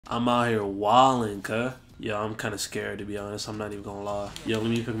I'm out here wildin', cuh. Yo, I'm kind of scared, to be honest. I'm not even gonna lie. Yo, let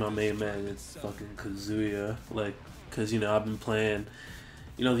me pick my main man. It's fucking Kazuya. Like, cause, you know, I've been playing...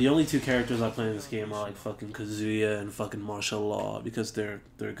 You know, the only two characters I play in this game are, like, fucking Kazuya and fucking Martial Law. Because they're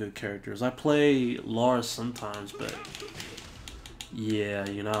good characters. I play Lars sometimes, but... Yeah,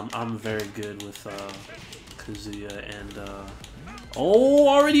 you know, I'm very good with, Kazuya and, Oh,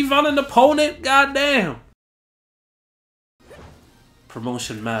 already found an opponent? Goddamn!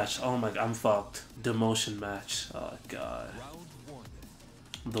 Promotion match. Oh my god, I'm fucked. Demotion match. Oh god.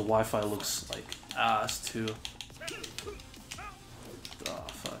 The Wi-Fi looks like ass too. Oh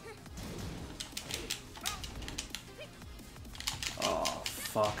fuck. Oh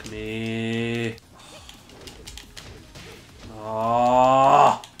fuck me.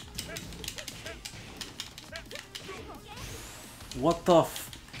 Oh. What the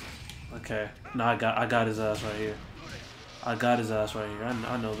f... Okay. No, I got his ass right here. I got his ass right here.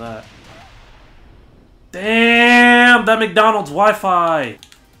 I know that. Damn! That McDonald's Wi-Fi!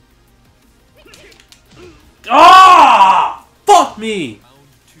 Ah! Fuck me!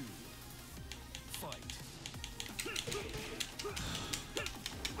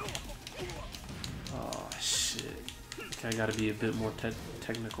 Oh, shit. Okay, I gotta be a bit more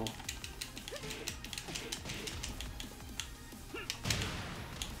technical.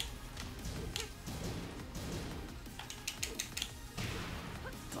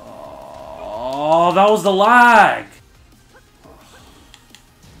 Oh, that was the lag!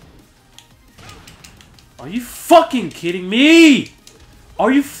 Are you fucking kidding me?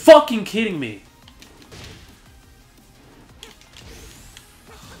 Are you fucking kidding me?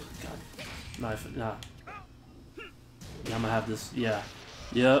 God. Knife, nah. Yeah, I'm gonna have this, yeah.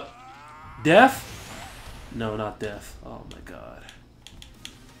 Yep. Death? No, not death. Oh my god.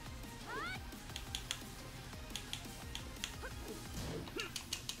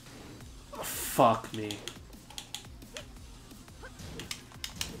 Fuck me.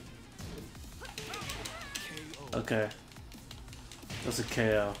 Okay. That's a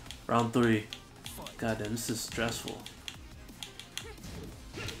KO. Round 3. Goddamn, this is stressful.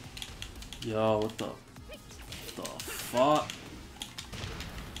 Yo, what the fuck?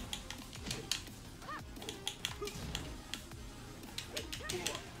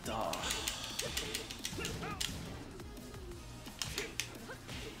 Duh.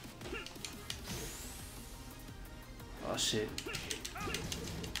 Oh shit.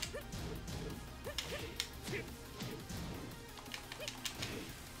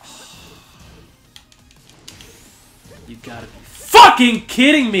 You gotta be fucking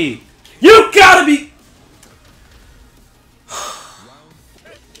kidding me! You gotta be!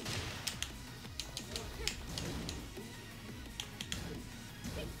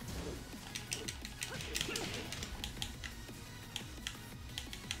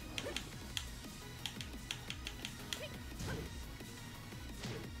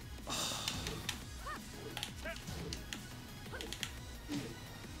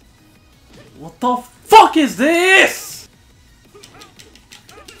 What the fuck is this?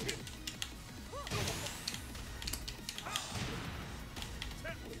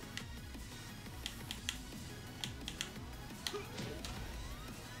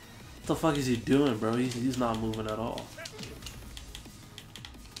 What the fuck is he doing, bro? He's not moving at all.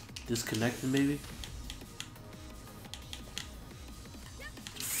 Disconnected, maybe?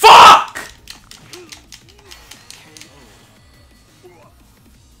 Fuck!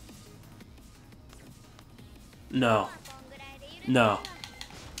 No. No.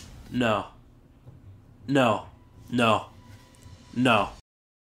 No. No. No. No.